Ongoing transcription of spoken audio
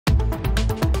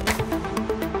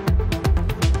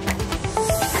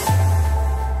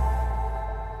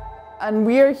And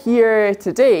we're here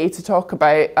today to talk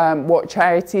about what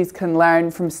charities can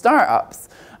learn from startups.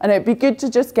 And it'd be good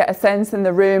to just get a sense in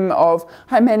the room of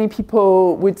how many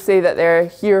people would say that they're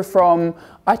here from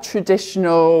a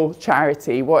traditional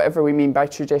charity, whatever we mean by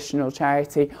traditional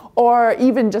charity, or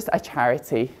even just a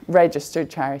charity, registered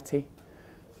charity.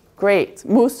 Great.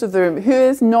 Most of the room. Who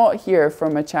is not here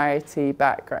from a charity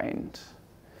background?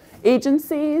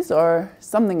 Agencies or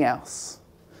something else?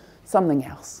 Something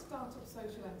else.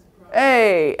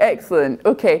 Hey, excellent.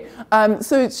 Okay,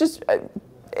 so it's just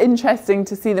interesting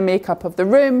to see the makeup of the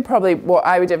room, probably what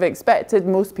I would have expected,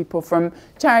 most people from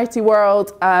charity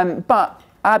world, but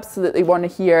absolutely want to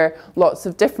hear lots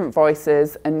of different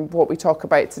voices and what we talk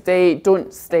about today.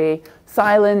 Don't stay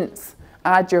silent,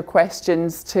 add your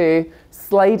questions to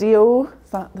Slido,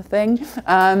 is that the thing?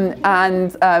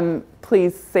 And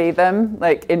please say them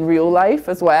like in real life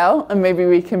as well, and maybe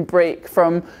we can break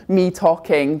from me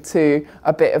talking to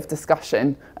a bit of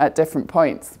discussion at different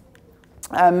points.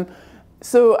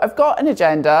 So I've got an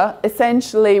agenda.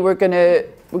 Essentially, we're gonna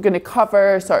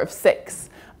cover sort of 6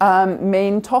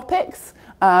 main topics,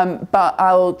 but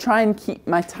I'll try and keep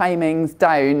my timings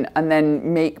down and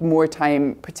then make more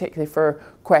time, particularly for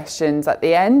questions at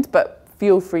the end. But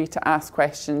feel free to ask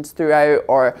questions throughout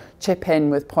or chip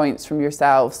in with points from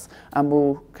yourselves, and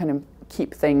we'll kind of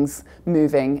keep things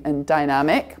moving and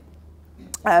dynamic.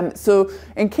 So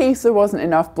in case there wasn't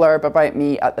enough blurb about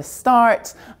me at the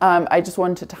start, I just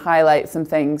wanted to highlight some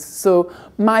things. So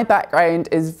my background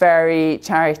is very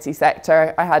charity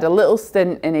sector. I had a little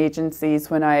stint in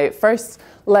agencies when I first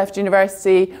left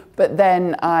university, but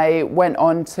then I went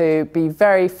on to be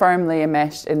very firmly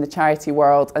enmeshed in the charity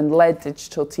world and led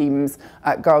digital teams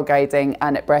at Girl Guiding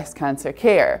and at Breast Cancer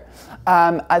Care.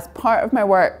 As part of my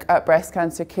work at Breast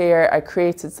Cancer Care, I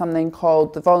created something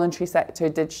called the Voluntary Sector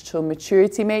Digital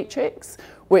Maturity Matrix,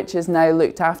 which is now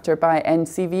looked after by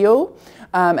NCVO.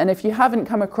 And if you haven't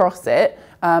come across it,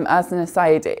 as an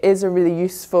aside, it is a really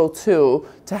useful tool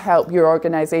to help your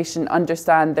organisation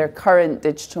understand their current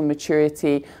digital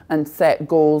maturity and set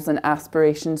goals and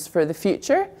aspirations for the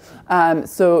future.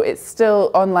 So it's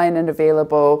still online and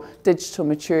available,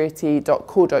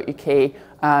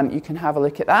 digitalmaturity.co.uk. You can have a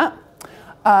look at that.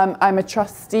 I'm a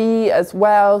trustee as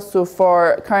well, so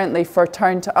currently for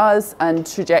Turn to Us and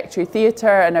Trajectory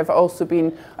Theatre, and I've also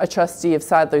been a trustee of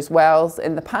Sadler's Wells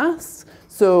in the past.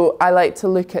 So I like to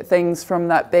look at things from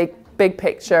that big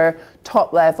picture,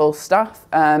 top level stuff,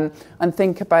 and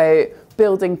think about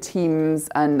building teams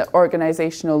and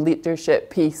organisational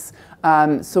leadership piece.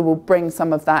 So we'll bring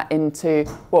some of that into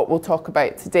what we'll talk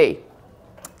about today.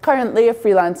 Currently a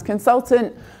freelance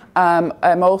consultant.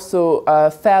 I'm also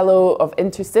a fellow of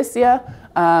Interstitia,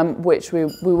 which we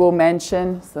will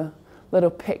mention. It's a little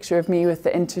picture of me with the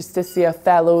Interstitia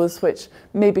fellows, which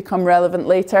may become relevant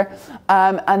later.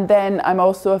 And then I'm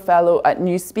also a fellow at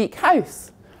Newspeak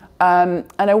House. And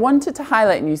I wanted to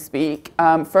highlight Newspeak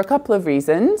for a couple of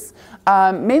reasons,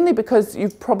 mainly because you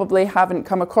probably haven't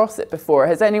come across it before.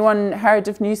 Has anyone heard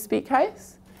of Newspeak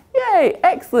House? Yay,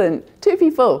 excellent. 2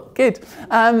 people, good.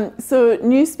 So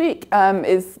Newspeak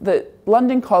is the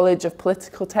London College of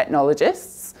Political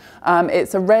Technologists.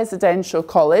 It's a residential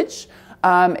college.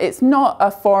 It's not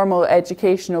a formal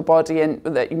educational body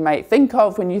that you might think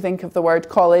of when you think of the word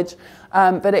college,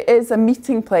 but it is a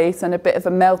meeting place and a bit of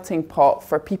a melting pot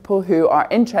for people who are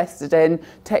interested in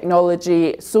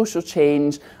technology, social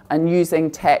change, and using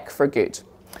tech for good.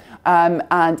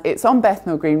 And it's on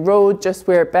Bethnal Green Road, just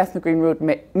where Bethnal Green Road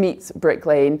meets Brick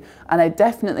Lane, and I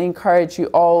definitely encourage you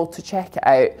all to check it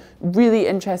out. Really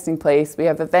interesting place. We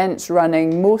have events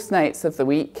running most nights of the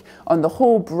week on the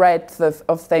whole breadth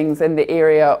of things in the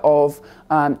area of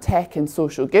tech and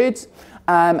social good.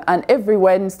 And every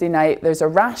Wednesday night there's a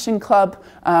ration club,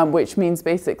 which means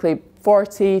basically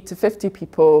 40 to 50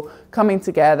 people coming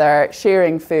together,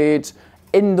 sharing food.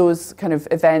 In those kind of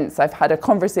events, I've had a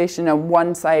conversation on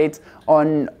one side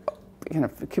on,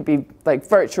 it could be like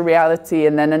virtual reality,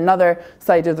 and then another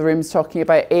side of the room's talking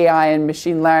about AI and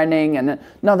machine learning, and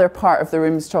another part of the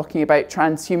room's talking about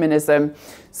transhumanism.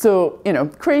 So,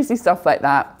 crazy stuff like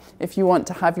that. If you want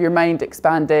to have your mind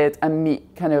expanded and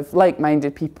meet kind of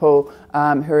like-minded people who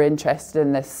are interested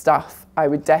in this stuff, I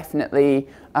would definitely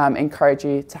encourage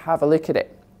you to have a look at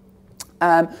it.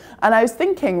 And I was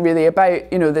thinking really about,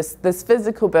 this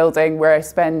physical building where I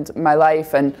spend my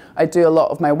life and I do a lot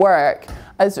of my work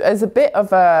as a bit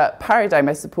of a paradigm,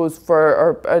 I suppose,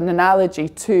 or an analogy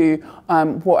to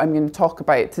what I'm going to talk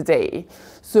about today.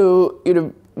 So,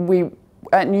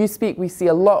 at Newspeak, we see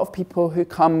a lot of people who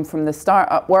come from the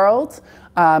startup world,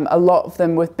 a lot of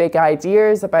them with big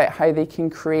ideas about how they can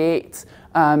create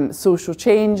social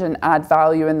change and add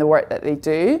value in the work that they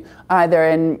do, either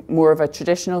in more of a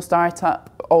traditional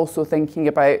startup, also thinking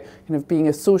about kind of being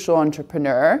a social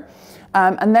entrepreneur.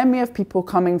 And then we have people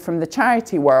coming from the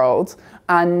charity world,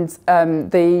 and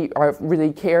they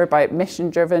really care about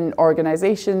mission-driven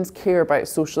organisations, care about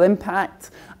social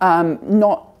impact,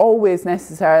 not always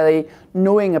necessarily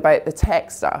knowing about the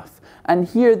tech stuff. And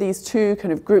here these two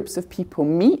kind of groups of people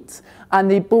meet, and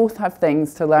they both have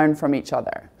things to learn from each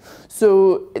other.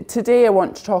 So today I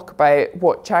want to talk about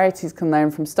what charities can learn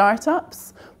from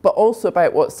startups, but also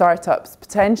about what startups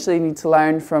potentially need to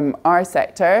learn from our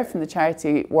sector, from the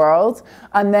charity world,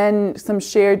 and then some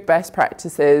shared best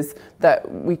practices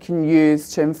that we can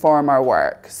use to inform our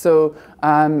work. So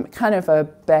kind of a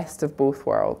best of both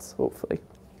worlds, hopefully.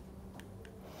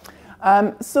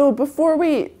 So before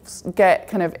we get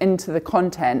kind of into the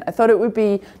content, I thought it would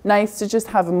be nice to just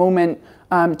have a moment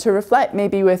to reflect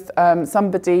maybe with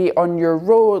somebody on your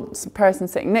row, some person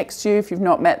sitting next to you, if you've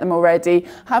not met them already.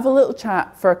 Have a little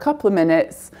chat for a couple of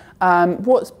minutes.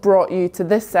 What's brought you to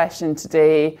this session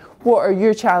today? What are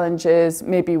your challenges,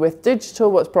 maybe with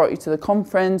digital? What's brought you to the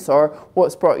conference, or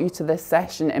what's brought you to this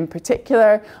session in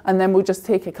particular? And then we'll just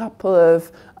take a couple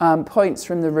of points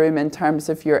from the room in terms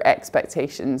of your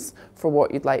expectations for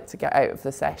what you'd like to get out of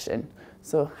the session.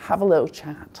 So have a little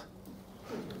chat.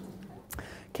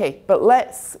 Okay, but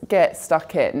let's get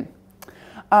stuck in.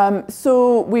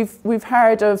 So we've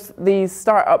heard of these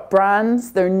startup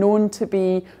brands. They're known to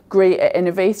be great at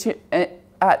innovation.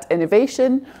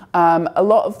 A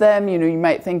lot of them, you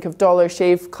might think of Dollar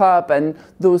Shave Club and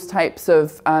those types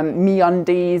of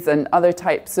MeUndies and other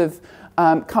types of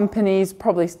companies,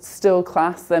 probably still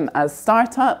class them as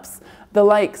startups. The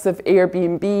likes of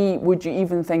Airbnb, would you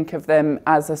even think of them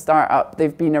as a startup?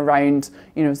 They've been around,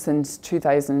 since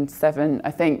 2007.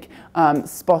 I think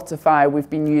Spotify we've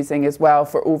been using as well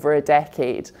for over a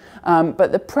decade.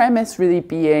 But the premise really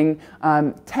being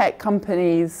tech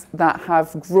companies that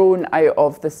have grown out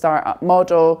of the startup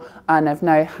model and have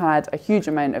now had a huge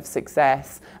amount of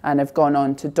success and have gone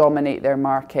on to dominate their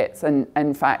markets and,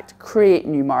 in fact, create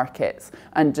new markets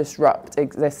and disrupt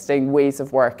existing ways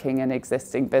of working and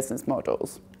existing business models.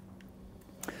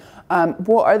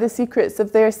 What are the secrets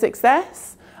of their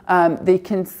success? They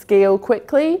can scale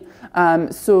quickly,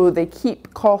 so they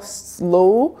keep costs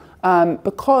low.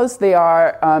 Because they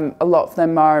are,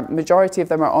 majority of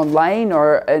them are online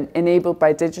or enabled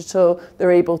by digital,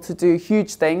 they're able to do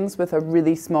huge things with a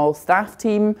really small staff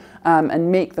team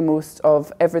and make the most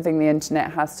of everything the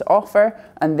internet has to offer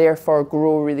and therefore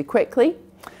grow really quickly.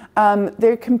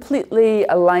 They're completely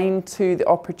aligned to the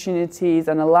opportunities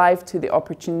and alive to the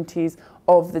opportunities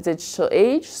of the digital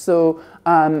age. So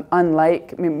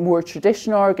unlike more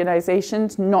traditional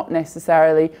organisations, not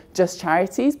necessarily just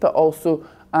charities, but also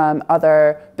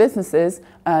other businesses,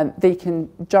 they can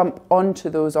jump onto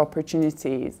those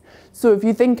opportunities. So if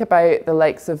you think about the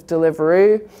likes of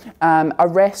Deliveroo, a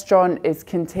restaurant is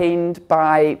contained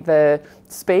by the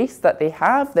space that they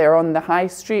have. They're on the high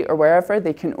street or wherever.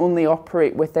 They can only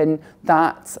operate within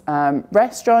that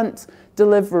restaurant.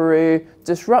 Deliveroo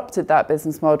disrupted that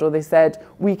business model. They said,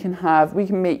 we can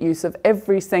make use of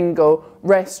every single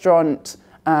restaurant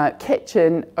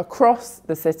kitchen across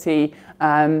the city,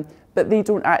 but they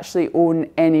don't actually own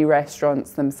any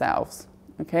restaurants themselves,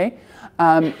 okay?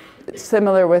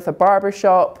 Similar with a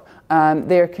barbershop,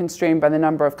 they're constrained by the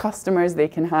number of customers they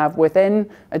can have within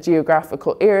a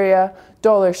geographical area.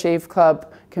 Dollar Shave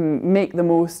Club can make the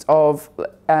most of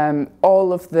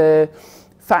all of the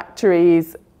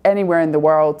factories anywhere in the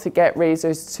world to get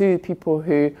razors to people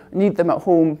who need them at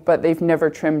home, but they've never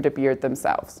trimmed a beard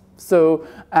themselves. So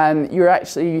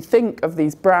you think of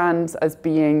these brands as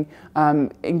being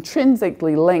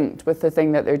intrinsically linked with the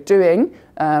thing that they're doing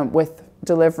with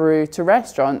Deliveroo to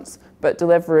restaurants, but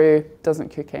Deliveroo doesn't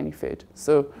cook any food.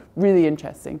 So really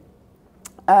interesting.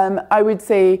 I would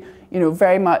say,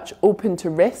 very much open to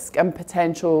risk and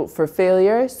potential for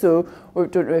failure. So I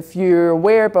don't know if you're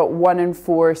aware, but 1 in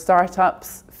 4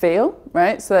 startups fail,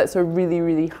 right? So that's a really,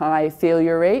 really high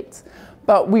failure rate.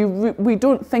 But we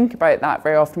don't think about that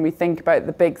very often. We think about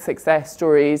the big success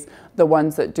stories, the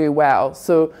ones that do well.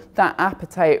 So that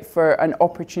appetite for an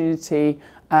opportunity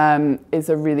is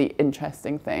a really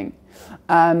interesting thing.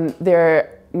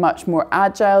 They're much more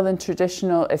agile than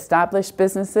traditional established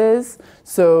businesses.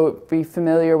 So be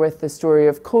familiar with the story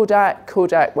of Kodak.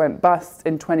 Kodak went bust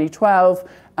in 2012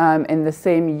 in the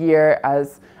same year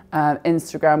as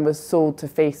Instagram was sold to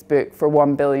Facebook for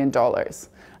 $1 billion.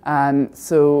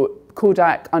 So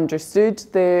Kodak understood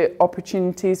the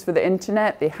opportunities for the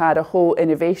internet. They had a whole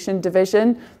innovation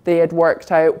division. They had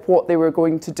worked out what they were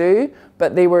going to do,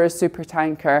 but they were a super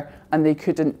tanker and they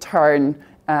couldn't turn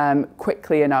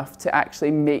quickly enough to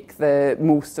actually make the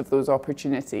most of those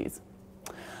opportunities.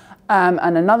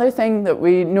 And another thing that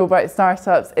we know about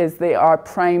startups is they are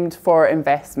primed for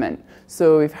investment.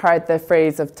 So we've heard the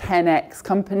phrase of 10x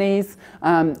companies.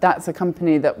 That's a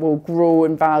company that will grow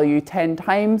in value 10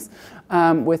 times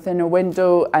within a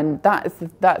window, and that's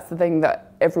the thing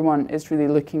that everyone is really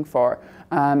looking for.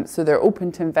 So they're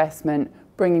open to investment,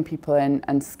 bringing people in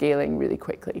and scaling really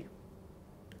quickly.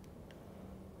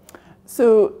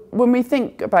 So when we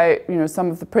think about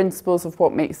some of the principles of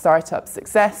what makes startups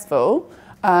successful,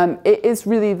 it is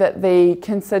really that they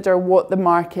consider what the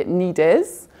market need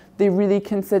is. They really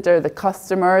consider the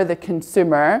customer, the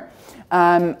consumer,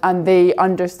 and they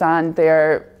understand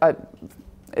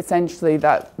essentially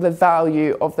the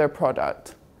value of their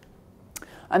product.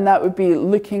 And that would be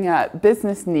looking at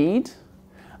business need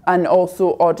and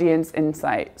also audience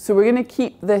insight. So we're going to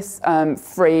keep this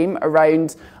frame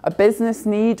around a business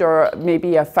need or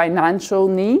maybe a financial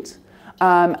need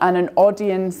and an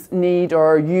audience need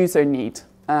or user need.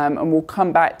 And we'll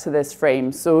come back to this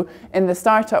frame. So in the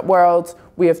startup world,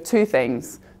 we have two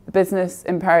things, the business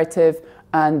imperative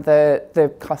and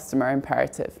the customer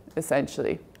imperative,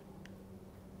 essentially.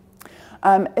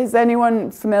 Is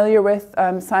anyone familiar with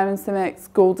Simon Sinek's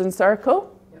Golden Circle?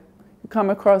 Come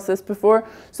across this before?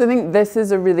 So I think this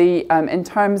is a really, in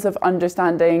terms of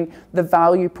understanding the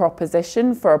value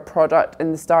proposition for a product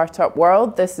in the startup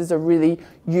world, this is a really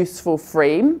useful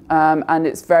frame, and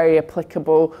it's very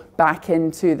applicable back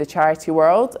into the charity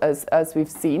world, as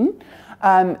we've seen.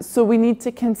 So we need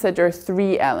to consider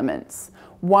three elements: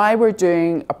 why we're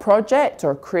doing a project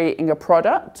or creating a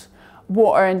product,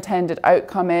 what our intended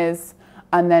outcome is,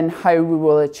 and then how we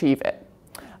will achieve it.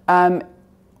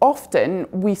 Often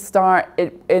we start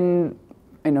in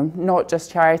not just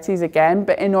charities again,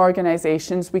 but in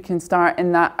organisations we can start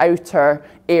in that outer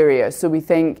area. So we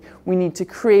think we need to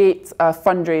create a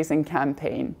fundraising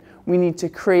campaign, we need to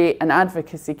create an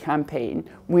advocacy campaign,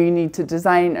 we need to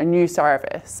design a new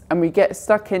service, and we get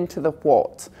stuck into the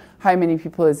what. How many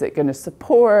people is it going to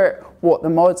support, what the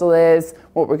model is,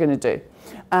 what we're going to do.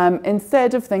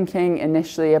 Instead of thinking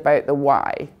initially about the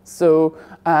why. So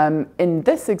in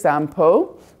this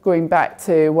example, going back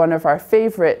to one of our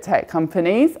favourite tech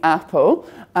companies, Apple,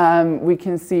 we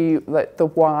can see the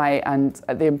why and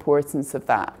the importance of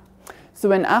that.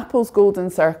 So in Apple's Golden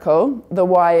Circle, the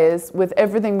why is, with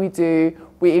everything we do,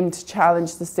 we aim to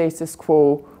challenge the status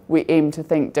quo, we aim to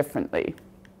think differently.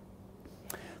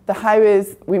 The how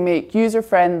is, we make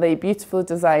user-friendly, beautifully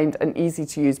designed and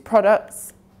easy-to-use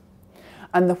products.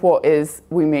 And the what is,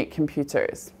 we make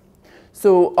computers.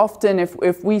 So often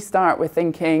if we start with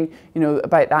thinking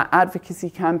about that advocacy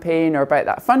campaign or about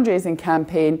that fundraising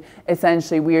campaign,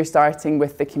 essentially we are starting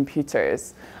with the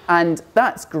computers. And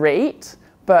that's great,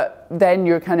 but then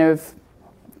you're kind of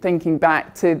thinking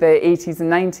back to the 80s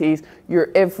and 90s, you're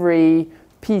every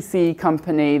PC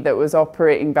company that was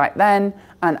operating back then,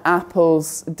 and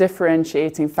Apple's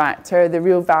differentiating factor, the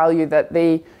real value that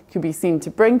they could be seen to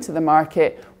bring to the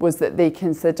market, was that they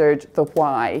considered the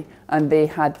why, and they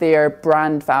had their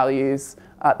brand values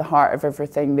at the heart of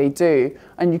everything they do.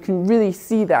 And you can really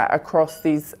see that across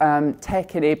these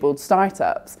tech-enabled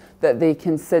startups, that they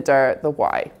consider the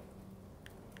why.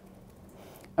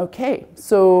 Okay,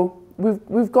 so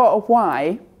we've got a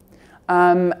why,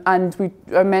 and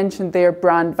I mentioned their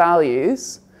brand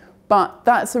values, but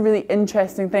that's a really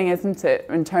interesting thing, isn't it,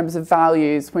 in terms of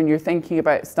values when you're thinking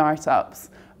about startups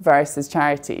versus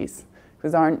charities,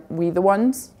 because aren't we the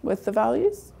ones with the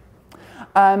values?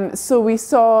 So we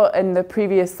saw in the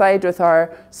previous slide with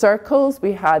our circles,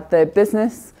 we had the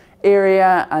business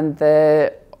area and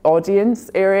the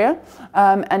audience area.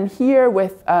 And here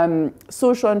with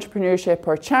social entrepreneurship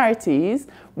or charities,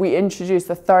 we introduced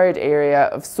a third area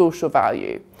of social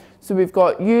value. So we've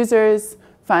got users,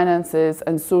 finances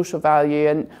and social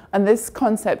value, and this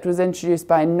concept was introduced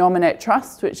by Nominate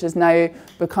Trust, which has now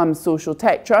become Social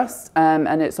Tech Trust,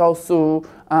 and it's also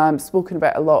spoken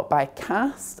about a lot by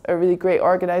CAST, a really great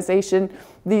organisation.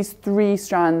 These three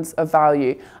strands of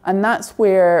value, and that's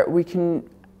where we can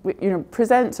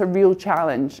presents a real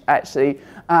challenge, actually.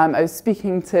 I was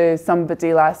speaking to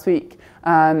somebody last week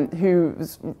who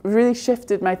really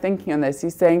shifted my thinking on this.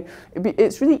 He's saying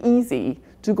it's really easy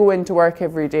to go into work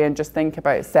every day and just think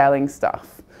about selling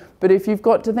stuff. But if you've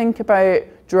got to think about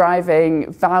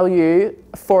driving value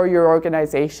for your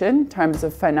organisation in terms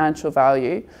of financial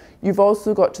value, you've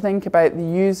also got to think about the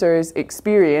user's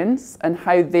experience and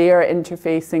how they are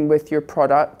interfacing with your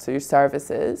products or your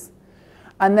services.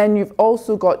 And then you've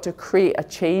also got to create a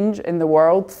change in the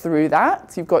world through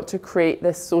that. You've got to create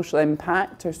this social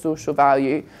impact or social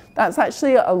value. That's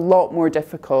actually a lot more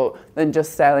difficult than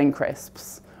just selling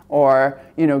crisps or,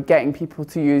 you know, getting people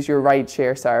to use your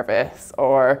rideshare service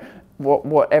or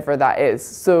whatever that is.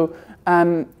 So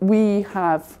we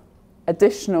have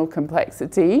additional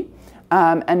complexity.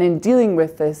 And in dealing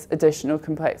with this additional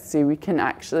complexity, we can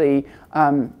actually,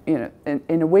 you know,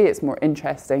 in a way it's more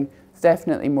interesting, it's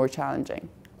definitely more challenging.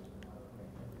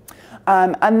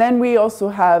 And then we also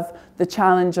have the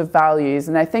challenge of values,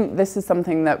 and I think this is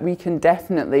something that we can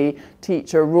definitely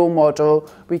teach or role model,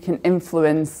 we can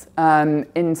influence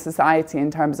in society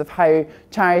in terms of how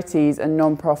charities and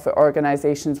non-profit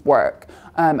organisations work.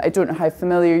 I don't know how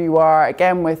familiar you are,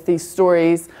 again, with these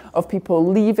stories of people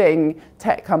leaving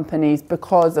tech companies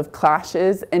because of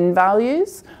clashes in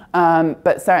values,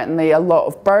 but certainly a lot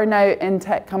of burnout in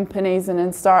tech companies and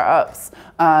in startups,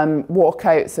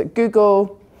 walkouts at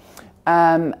Google.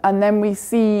 And then we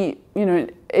see, you know,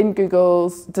 in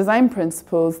Google's design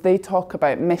principles, they talk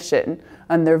about mission,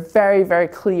 and they're very, very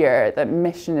clear that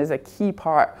mission is a key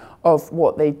part of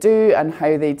what they do and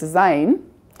how they design.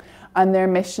 And their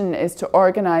mission is to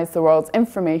organize the world's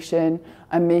information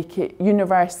and make it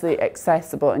universally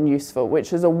accessible and useful,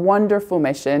 which is a wonderful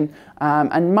mission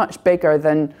and much bigger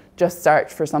than just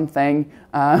search for something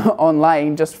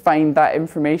online, just find that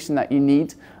information that you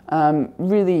need.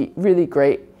 Really, really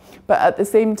great. But at the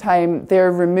same time,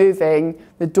 they're removing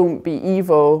the don't be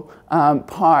evil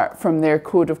part from their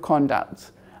code of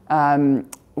conduct,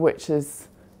 which is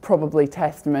probably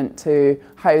testament to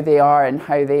how they are and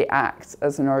how they act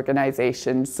as an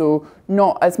organisation. So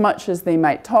not as much as they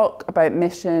might talk about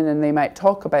mission and they might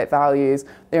talk about values,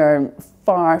 they are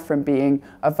far from being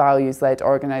a values-led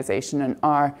organisation and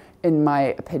are, in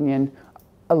my opinion,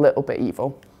 a little bit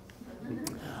evil.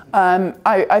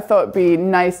 I thought it'd be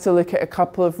nice to look at a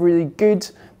couple of really good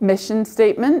mission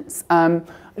statements.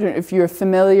 I don't know if you're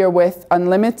familiar with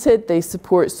Unlimited. They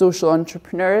support social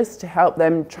entrepreneurs to help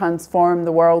them transform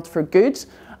the world for good.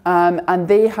 And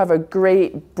they have a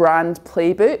great brand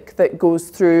playbook that goes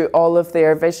through all of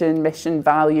their vision, mission,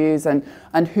 values,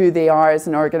 and who they are as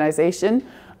an organisation.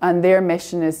 And their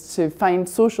mission is to find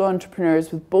social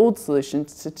entrepreneurs with bold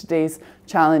solutions to today's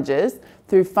challenges.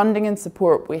 Through funding and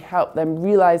support, we help them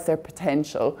realise their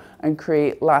potential and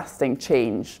create lasting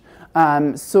change.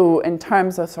 So in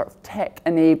terms of sort of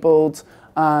tech-enabled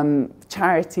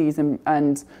charities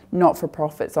and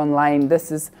not-for-profits online, this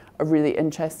is a really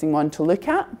interesting one to look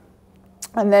at.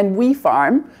 And then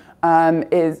WeFarm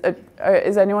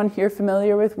is anyone here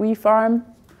familiar with WeFarm?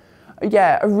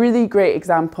 Yeah, a really great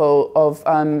example of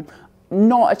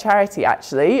not a charity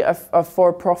actually, a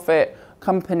for-profit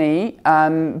company,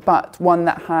 but one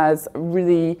that has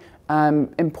really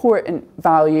important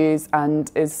values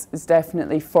and is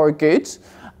definitely for good.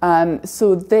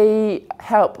 So they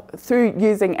help through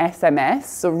using SMS,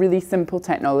 so really simple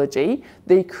technology.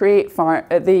 They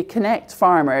connect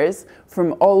farmers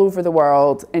from all over the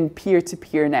world in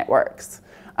peer-to-peer networks.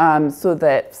 So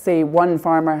that, say, one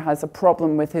farmer has a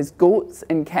problem with his goats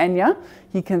in Kenya,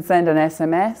 he can send an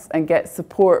SMS and get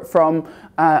support from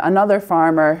another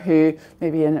farmer who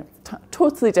maybe in a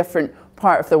totally different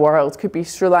part of the world, could be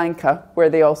Sri Lanka, where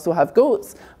they also have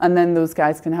goats, and then those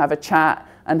guys can have a chat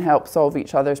and help solve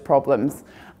each other's problems.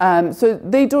 So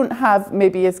they don't have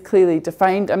maybe as clearly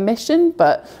defined a mission,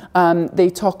 but they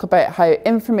talk about how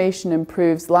information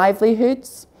improves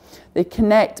livelihoods, they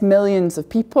connect millions of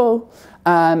people,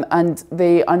 and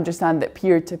they understand that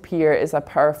peer-to-peer is a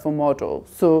powerful model.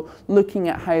 So looking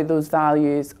at how those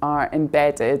values are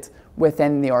embedded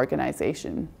within the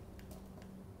organisation.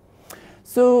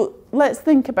 So let's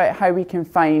think about how we can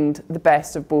find the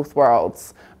best of both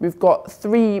worlds. We've got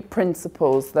 3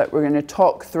 principles that we're going to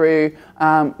talk through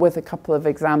with a couple of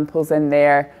examples in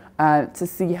there to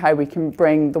see how we can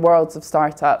bring the worlds of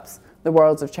startups, the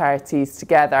worlds of charities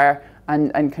together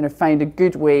and kind of find a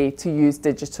good way to use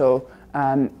digital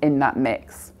in that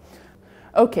mix.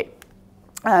 Okay.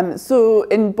 So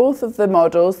in both of the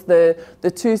models, the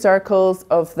 2 circles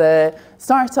of the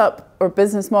startup or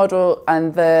business model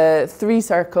and the 3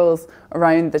 circles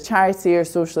around the charity or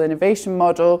social innovation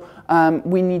model,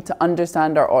 we need to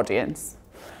understand our audience.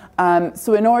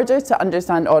 So in order to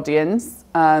understand audience,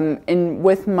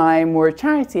 with my more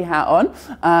charity hat on,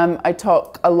 I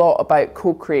talk a lot about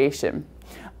co-creation.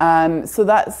 So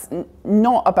that's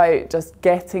not about just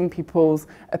getting people's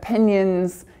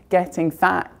opinions, getting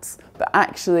facts, but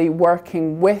actually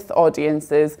working with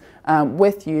audiences,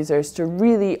 with users to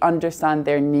really understand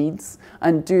their needs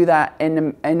and do that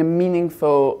in a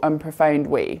meaningful and profound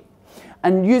way.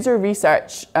 And user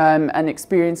research and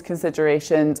experience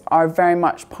considerations are very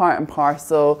much part and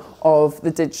parcel of the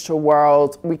digital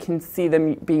world. We can see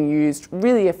them being used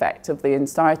really effectively in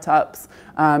startups,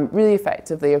 really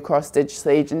effectively across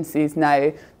digital agencies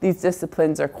now. These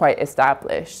disciplines are quite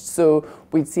established. So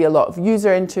we'd see a lot of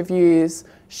user interviews,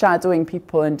 shadowing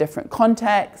people in different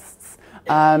contexts,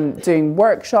 doing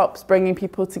workshops, bringing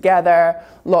people together,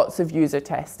 lots of user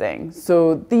testing.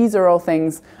 So these are all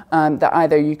things that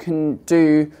either you can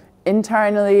do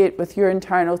internally with your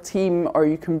internal team, or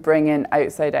you can bring in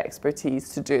outside expertise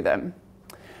to do them.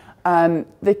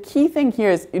 The key thing here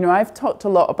is, I've talked a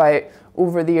lot about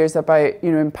over the years about,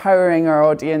 empowering our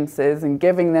audiences and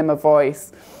giving them a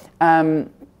voice.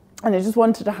 And I just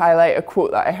wanted to highlight a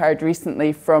quote that I heard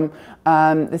recently from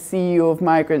the CEO of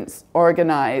Migrants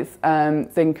Organise,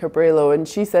 Zin Cabrillo, and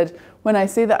she said, "When I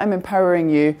say that I'm empowering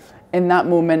you, in that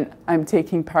moment, I'm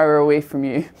taking power away from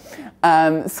you."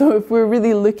 So if we're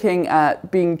really looking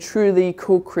at being truly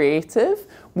co-creative,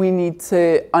 we need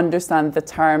to understand the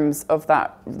terms of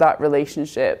that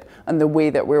relationship and the way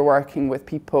that we're working with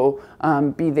people,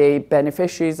 be they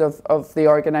beneficiaries of the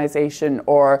organisation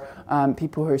or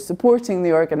people who are supporting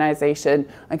the organisation,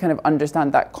 and kind of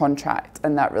understand that contract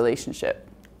and that relationship.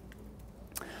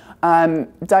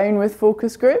 Down with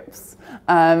focus groups.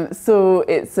 So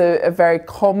it's a very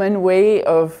common way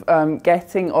of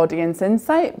getting audience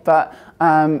insight, but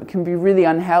can be really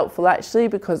unhelpful actually,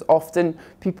 because often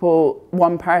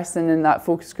one person in that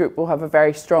focus group will have a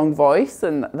very strong voice,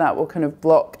 and that will kind of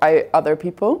block out other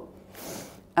people.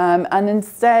 And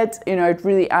instead, I'd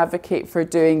really advocate for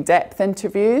doing depth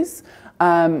interviews.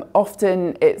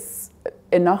 Often it's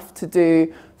enough to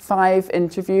do 5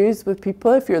 interviews with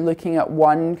people if you're looking at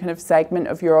one kind of segment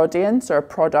of your audience or a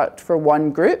product for one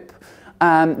group.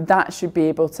 That should be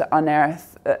able to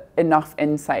unearth enough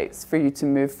insights for you to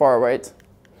move forward.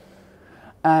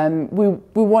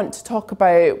 We want to talk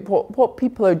about what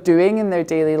people are doing in their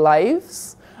daily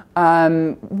lives,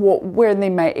 where they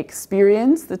might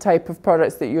experience the type of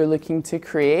products that you're looking to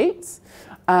create,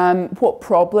 what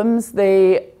problems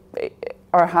they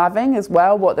are having as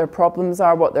well, what their problems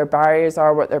are, what their barriers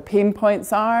are, what their pain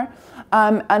points are.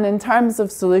 And in terms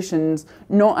of solutions,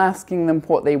 not asking them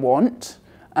what they want.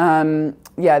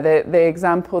 The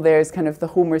example there is kind of the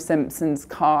Homer Simpson's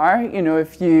car.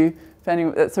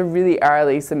 That's a really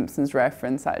early Simpsons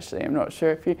reference actually, I'm not sure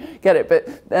if you get it, but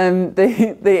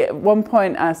they at one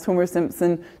point asked Homer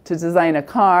Simpson to design a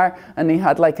car, and he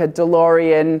had like a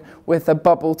DeLorean with a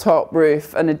bubble top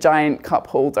roof and a giant cup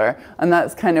holder, and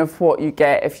that's kind of what you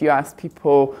get if you ask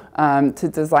people to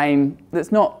design.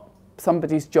 That's not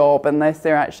somebody's job unless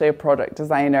they're actually a product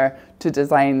designer to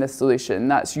design the solution.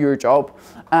 That's your job.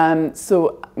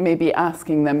 So maybe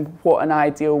asking them what an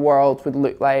ideal world would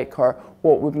look like or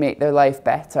what would make their life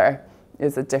better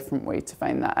is a different way to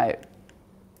find that out.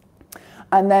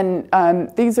 And then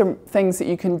these are things that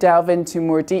you can delve into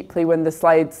more deeply when the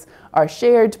slides are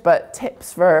shared, but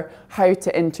tips for how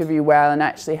to interview well and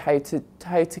actually how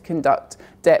to conduct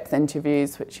depth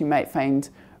interviews, which you might find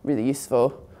really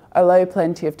useful. Allow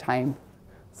plenty of time.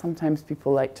 Sometimes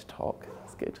people like to talk,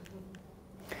 that's good.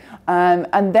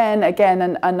 And then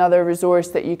again, another resource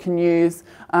that you can use.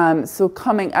 So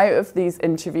coming out of these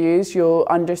interviews, you'll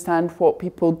understand what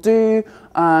people do,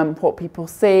 what people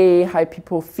say, how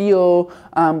people feel,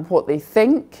 what they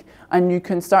think, and you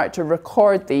can start to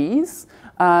record these.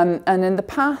 And in the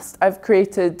past, I've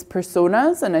created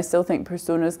personas, and I still think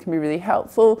personas can be really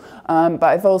helpful, but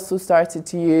I've also started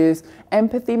to use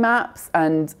empathy maps,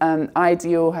 and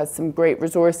IDEO has some great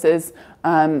resources.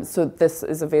 So this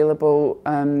is available.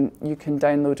 You can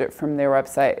download it from their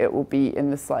website. It will be in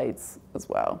the slides as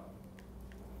well.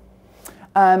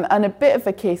 And a bit of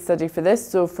a case study for this.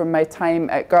 So from my time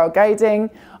at Girl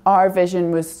Guiding, our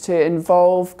vision was to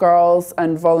involve girls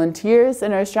and volunteers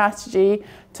in our strategy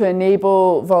to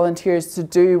enable volunteers to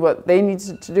do what they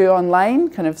needed to do online,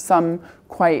 kind of some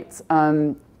quite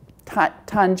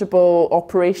tangible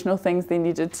operational things they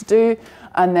needed to do,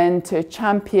 and then to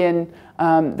champion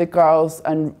the girls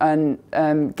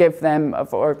and give them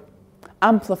or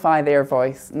amplify their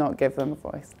voice, not give them a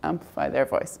voice, amplify their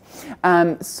voice.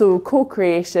 So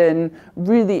co-creation,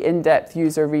 really in-depth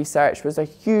user research was a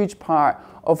huge part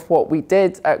of what we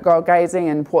did at Girl Guiding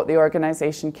and what the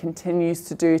organisation continues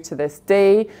to do to this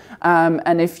day.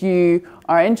 And if you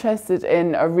are interested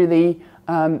in a really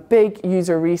big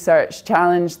user research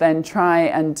challenge, then try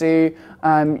and do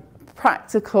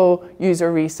practical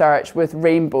user research with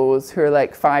rainbows who are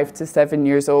like 5 to 7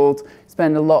 years old,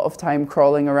 spend a lot of time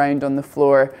crawling around on the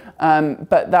floor.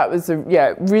 But that was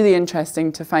really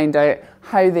interesting to find out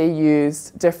how they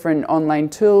used different online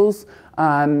tools.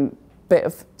 Bit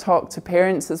of talk to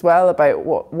parents as well about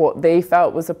what they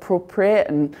felt was appropriate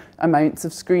and amounts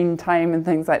of screen time and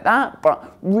things like that,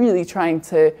 but really trying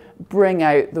to bring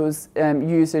out those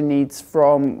user needs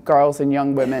from girls and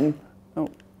young women. Oh,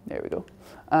 there we go.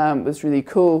 Was really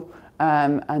cool,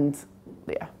 and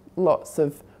yeah, lots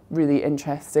of really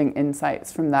interesting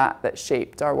insights from that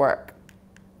shaped our work.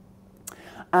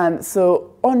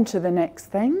 So on to the next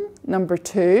thing, number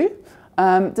 2.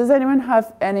 Does anyone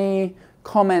have any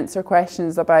comments or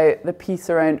questions about the piece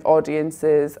around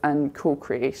audiences and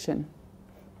co-creation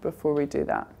before we do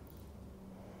that?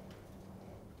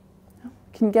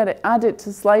 Can get it, add it to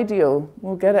Slido.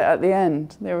 We'll get it at the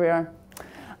end. There we are.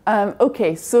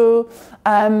 Okay, so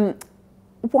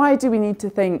why do we need to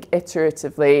think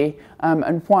iteratively,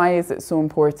 and why is it so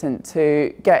important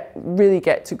to really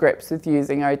get to grips with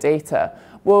using our data?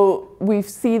 Well, we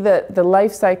see that the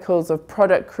life cycles of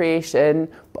product creation,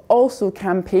 but also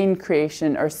campaign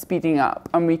creation, are speeding up,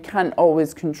 and we can't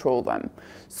always control them.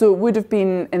 So it would have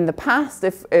been in the past,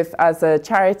 if as a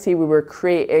charity we were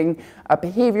creating a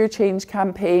behaviour change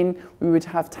campaign, we would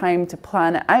have time to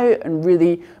plan it out and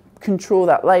really control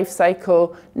that life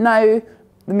cycle. Now,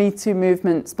 the Me Too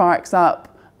movement sparks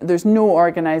up. There's no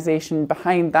organisation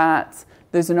behind that.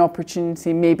 There's an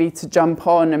opportunity maybe to jump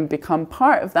on and become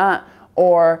part of that,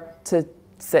 or to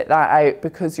sit that out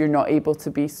because you're not able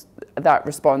to be that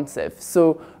responsive.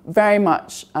 So very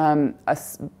much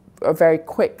a very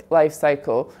quick life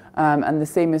cycle, and the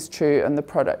same is true on the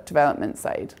product development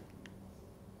side.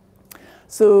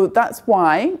 So that's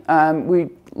why we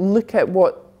look at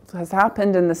what has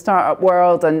happened in the startup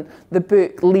world, and the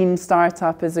book Lean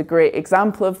Startup is a great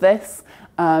example of this.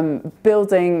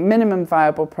 Building minimum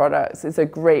viable products is a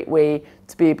great way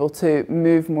to be able to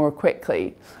move more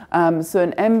quickly. So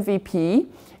an MVP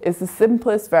is the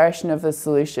simplest version of the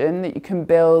solution that you can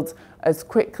build as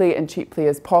quickly and cheaply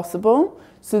as possible,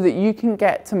 so that you can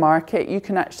get to market, you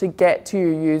can actually get to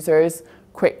your users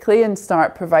quickly and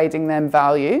start providing them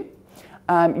value.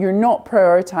 You're not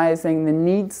prioritizing the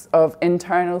needs of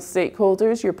internal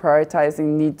stakeholders, you're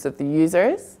prioritizing needs of the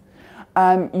users.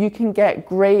 You can get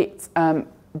great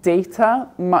data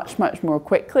much more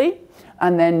quickly,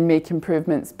 and then make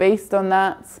improvements based on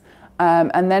that.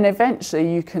 And then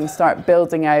eventually you can start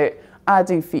building out,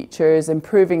 adding features,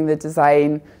 improving the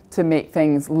design to make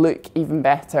things look even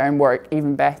better and work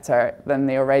even better than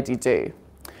they already do.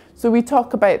 So we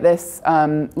talk about this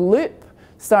loop,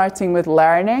 starting with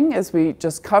learning, as we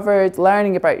just covered,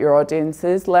 learning about your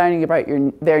audiences, learning about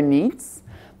their needs,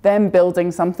 then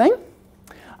building something,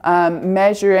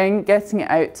 measuring, getting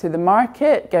it out to the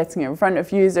market, getting it in front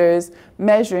of users,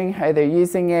 measuring how they're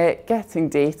using it, getting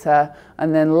data,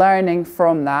 and then learning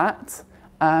from that,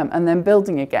 and then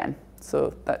building again.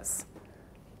 So that's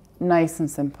nice and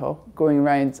simple, going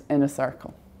around in a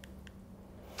circle.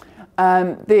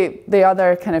 The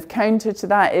other kind of counter to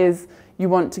that is you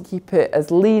want to keep it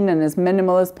as lean and as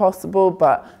minimal as possible,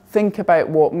 but think about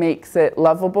what makes it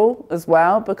lovable as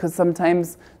well, because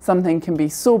sometimes something can be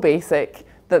so basic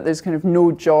that there's kind of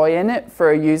no joy in it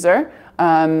for a user.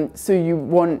 So you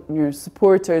want your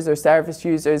supporters or service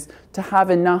users to have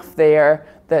enough there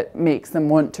that makes them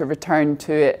want to return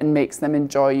to it and makes them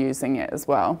enjoy using it as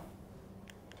well.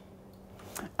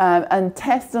 And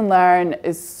test and learn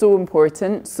is so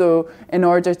important. So in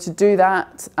order to do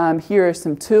that, here are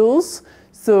some tools.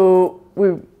 So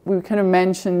we kind of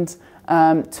mentioned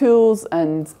tools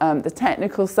and the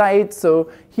technical side.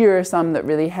 So here are some that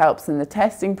really helps in the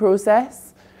testing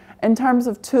process. In terms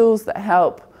of tools that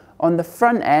help on the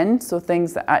front end, so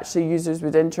things that actually users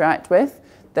would interact with,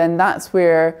 then that's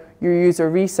where your user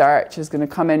research is going to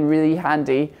come in really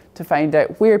handy to find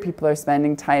out where people are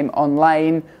spending time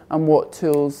online and what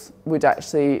tools would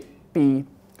actually be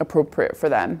appropriate for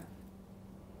them.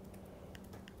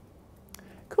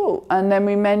 Cool. And then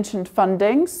we mentioned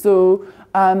funding. So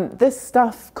this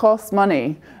stuff costs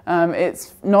money.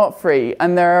 It's not free,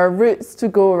 and there are routes to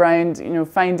go around,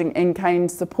 finding in-kind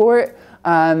support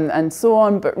and so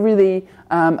on. But really,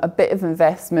 a bit of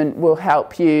investment will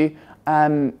help you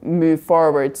move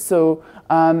forward. So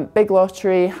Big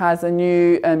Lottery has a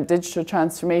new digital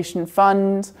transformation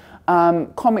fund.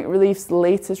 Comic Relief's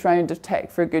latest round of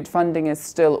Tech for Good funding is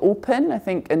still open, I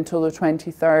think, until the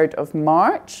 23rd of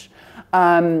March.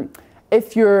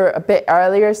 If you're a bit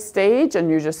earlier stage and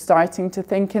you're just starting to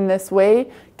think in this way,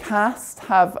 CAST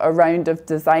have a round of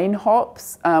design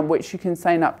hops, which you can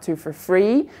sign up to for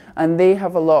free, and they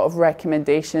have a lot of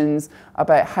recommendations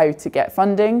about how to get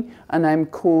funding, and I'm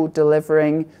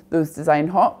co-delivering those design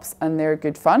hops, and they're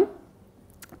good fun.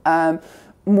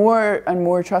 More and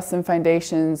more trusts and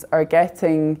foundations are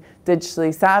getting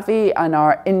digitally savvy and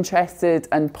are interested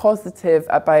and positive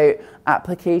about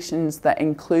applications that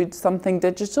include something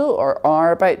digital or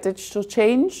are about digital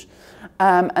change.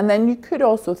 And then you could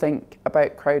also think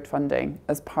about crowdfunding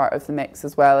as part of the mix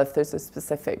as well if there's a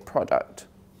specific product.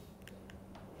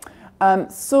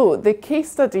 So the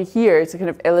case study here to kind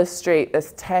of illustrate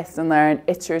this test and learn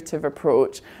iterative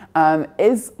approach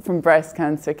is from Breast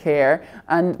Cancer Care,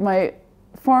 and my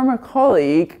former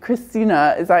colleague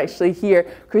Christina is actually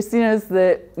here. Christina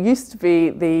used to be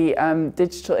the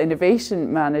digital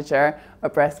innovation manager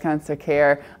at Breast Cancer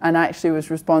Care and actually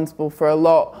was responsible for a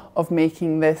lot of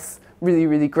making this really,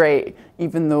 really great.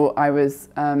 Even though I was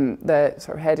the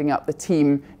sort of heading up the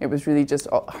team, it was really just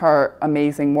her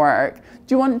amazing work.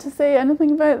 Do you want to say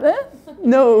anything about this?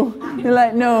 No, you're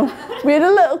like, no. We had a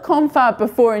little confab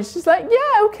before and she's like,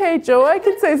 yeah, okay, Joe, I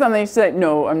can say something. She's like,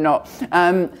 no, I'm not.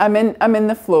 I'm in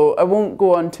the flow. I won't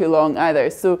go on too long either.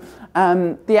 So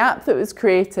the app that was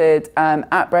created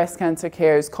at Breast Cancer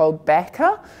Care is called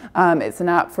Becca. It's an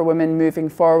app for women moving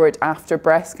forward after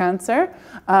breast cancer.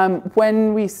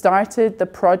 When we started the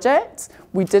project,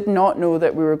 we did not know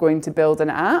that we were going to build an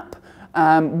app.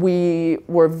 We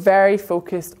were very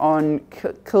focused on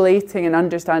collating and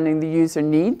understanding the user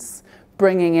needs,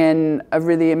 bringing in a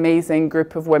really amazing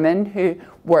group of women who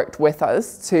worked with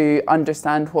us to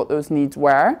understand what those needs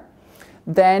were.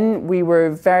 Then we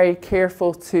were very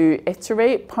careful to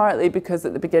iterate, partly because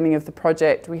at the beginning of the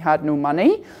project we had no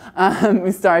money.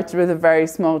 We started with a very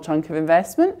small chunk of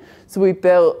investment. So we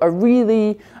built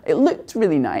it looked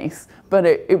really nice, but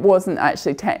it wasn't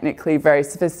actually technically very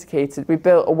sophisticated. We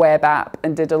built a web app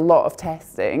and did a lot of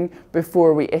testing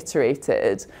before we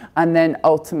iterated, and then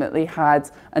ultimately had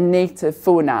a native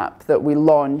phone app that we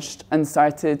launched and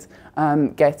started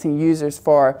getting users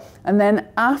for. And then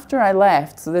after I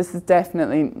left, so this is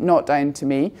definitely not down to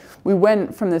me, we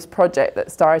went from this project that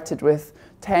started with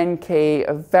 10K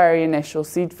of very initial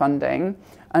seed funding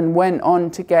and went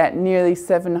on to get nearly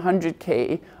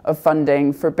 700K of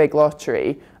funding for Big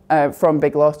Lottery, from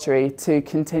Big Lottery, to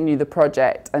continue the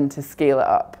project and to scale it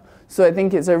up. So I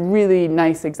think it's a really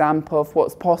nice example of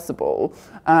what's possible.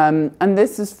 And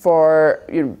this is for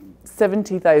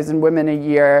 70,000 women a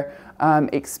year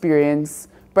experience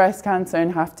breast cancer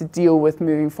and have to deal with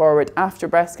moving forward after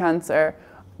breast cancer.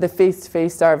 The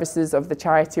face-to-face services of the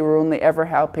charity were only ever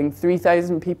helping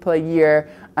 3,000 people a year,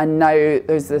 and now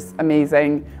there's this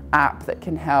amazing app that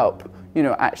can help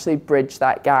actually bridge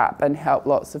that gap and help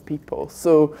lots of people.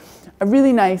 So a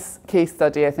really nice case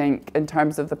study, I think, in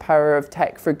terms of the power of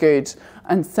tech for good,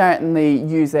 and certainly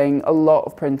using a lot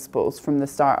of principles from the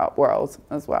startup world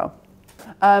as well.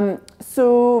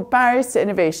 So barriers to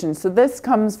innovation. So this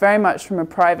comes very much from a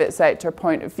private sector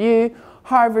point of view.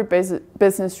 Harvard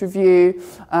Business Review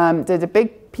did a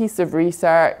big piece of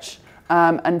research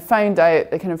and found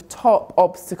out the kind of top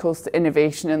obstacles to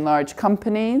innovation in large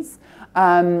companies.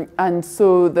 And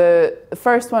so the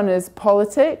first one is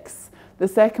politics. The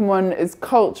second one is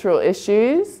cultural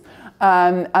issues.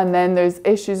 And then there's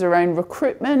issues around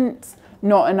recruitment,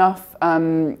 not enough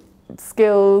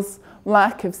skills,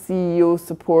 lack of CEO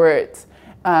support.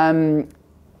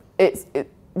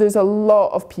 There's a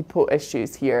lot of people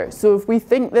issues here. So if we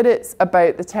think that it's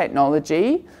about the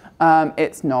technology,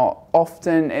 it's not.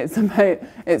 Often it's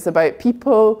about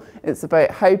people, it's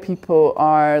about how people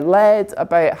are led,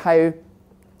 about how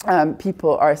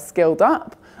people are skilled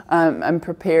up and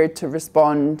prepared to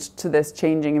respond to this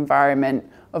changing environment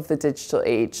of the digital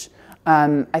age.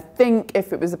 I think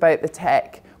if it was about the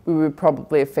tech, we would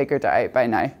probably have figured it out by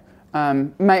now.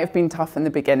 It might have been tough in the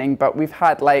beginning, but we've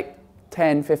had like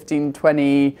 10, 15,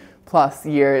 20 plus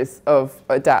years of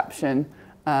adaptation,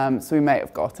 so we might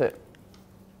have got it.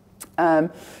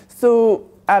 So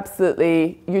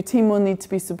absolutely, your team will need to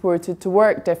be supported to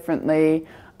work differently,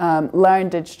 learn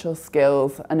digital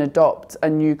skills and adopt a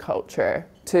new culture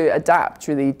to adapt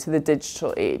really to the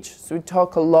digital age. So we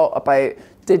talk a lot about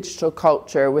digital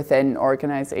culture within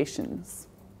organisations.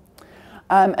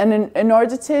 And in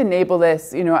order to enable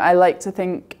this, I like to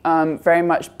think very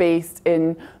much based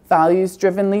in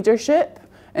values-driven leadership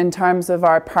in terms of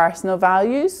our personal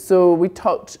values. So we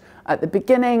talked at the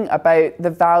beginning about the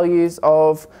values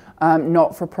of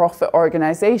not-for-profit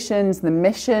organisations, the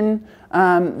mission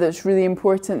that's really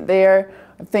important there.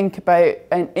 think about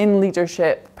in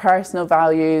leadership, personal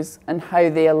values and how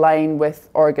they align with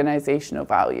organisational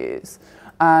values.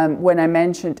 When I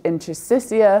mentioned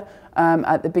interstitia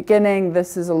at the beginning,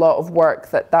 this is a lot of work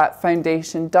that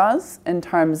foundation does in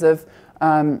terms of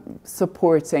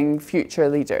supporting future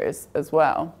leaders as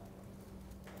well.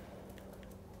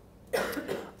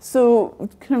 So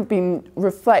we've kind of been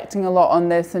reflecting a lot on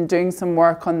this and doing some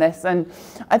work on this, and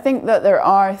I think that there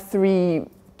are 3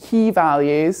 key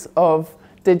values of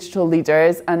digital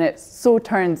leaders, and it so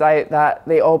turns out that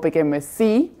they all begin with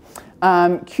C.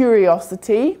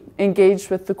 Curiosity, engaged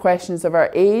with the questions of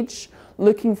our age,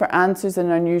 looking for answers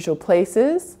in unusual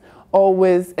places,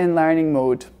 always in learning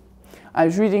mode. I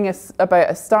was reading about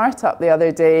a startup the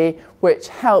other day which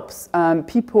helps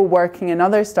people working in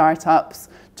other startups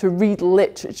to read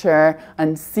literature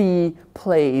and see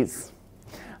plays.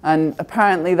 And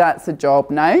apparently that's a job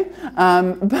now.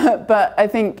 But I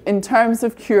think in terms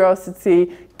of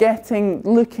curiosity,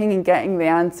 looking and getting the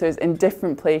answers in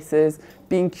different places,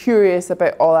 being curious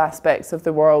about all aspects of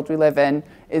the world we live in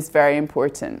is very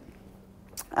important.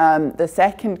 The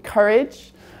second,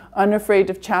 courage, unafraid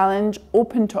of challenge,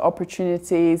 open to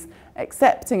opportunities,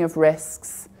 accepting of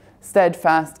risks,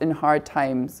 steadfast in hard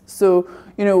times. So,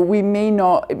 you know, it may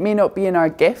not be in our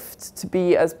gift to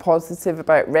be as positive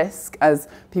about risk as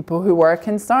people who work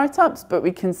in startups, but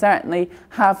we can certainly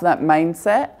have that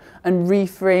mindset and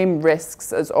reframe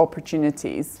risks as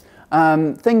opportunities.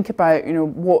 Think about, you know,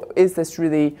 what is this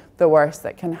really the worst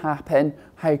that can happen?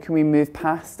 How can we move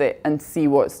past it and see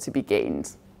what's to be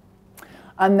gained?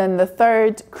 And then the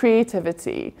third,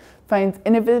 creativity, finds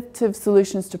innovative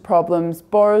solutions to problems,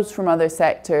 borrows from other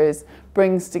sectors,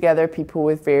 brings together people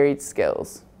with varied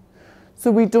skills.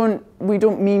 So we don't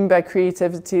mean by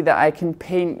creativity that I can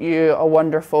paint you a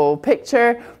wonderful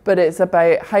picture, but it's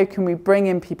about how can we bring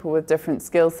in people with different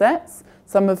skill sets,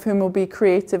 some of whom will be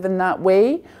creative in that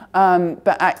way,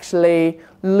 but actually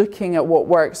looking at what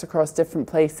works across different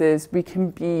places,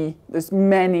 there's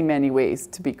many, many ways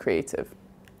to be creative.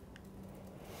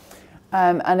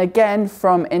 And again,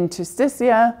 from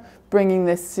interstitia, bringing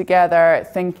this together,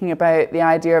 thinking about the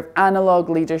idea of analog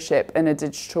leadership in a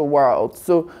digital world.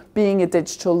 So being a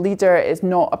digital leader is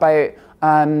not about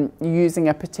using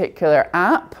a particular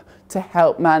app to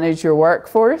help manage your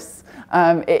workforce.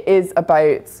 It is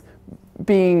about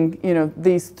being, you know,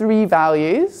 these 3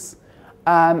 values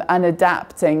and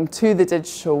adapting to the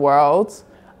digital world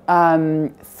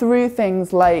through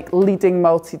things like leading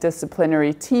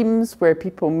multidisciplinary teams where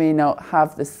people may not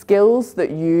have the skills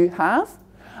that you have,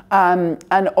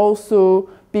 and also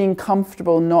being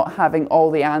comfortable not having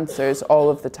all the answers all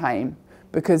of the time,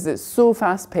 because it's so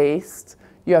fast-paced.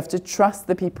 You have to trust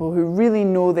the people who really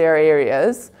know their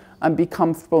areas and be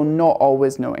comfortable not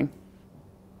always knowing.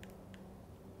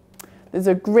 There's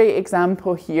a great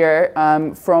example here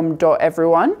from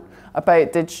 .everyone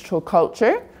about digital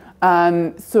culture.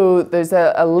 So there's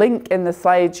a link in the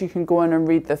slides. You can go on and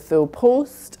read the full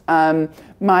post.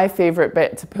 My favourite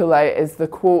bit to pull out is the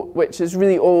quote, which is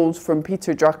really old, from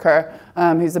Peter Drucker,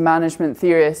 who's a management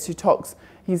theorist,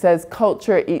 he says,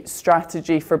 culture eats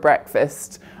strategy for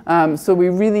breakfast. So we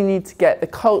really need to get the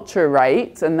culture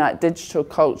right, and that digital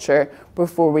culture,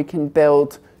 before we can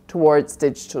build towards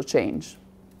digital change.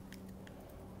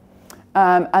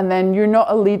 And then you're not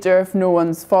a leader if no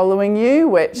one's following you,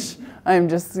 which I'm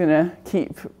just going to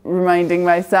keep reminding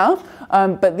myself.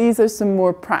 But these are some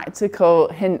more practical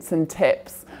hints and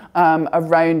tips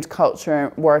around culture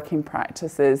and working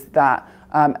practices that,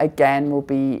 again, will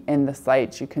be in the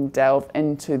slides. You can delve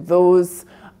into those.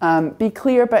 Be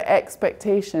clear about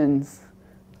expectations.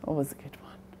 Always a good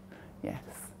one. Yes.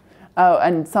 Oh,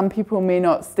 and some people may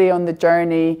not stay on the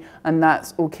journey, and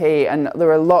that's okay. And there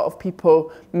are a lot of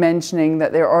people mentioning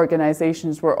that their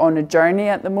organisations were on a journey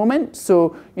at the moment.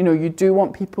 So, you know, you do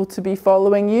want people to be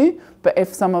following you, but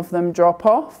if some of them drop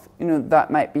off, you know,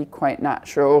 that might be quite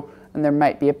natural, and there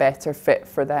might be a better fit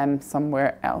for them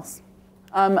somewhere else.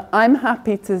 I'm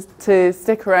happy to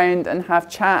stick around and have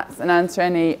chats and answer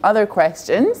any other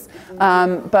questions,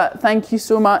 but thank you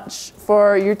so much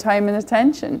for your time and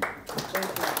attention.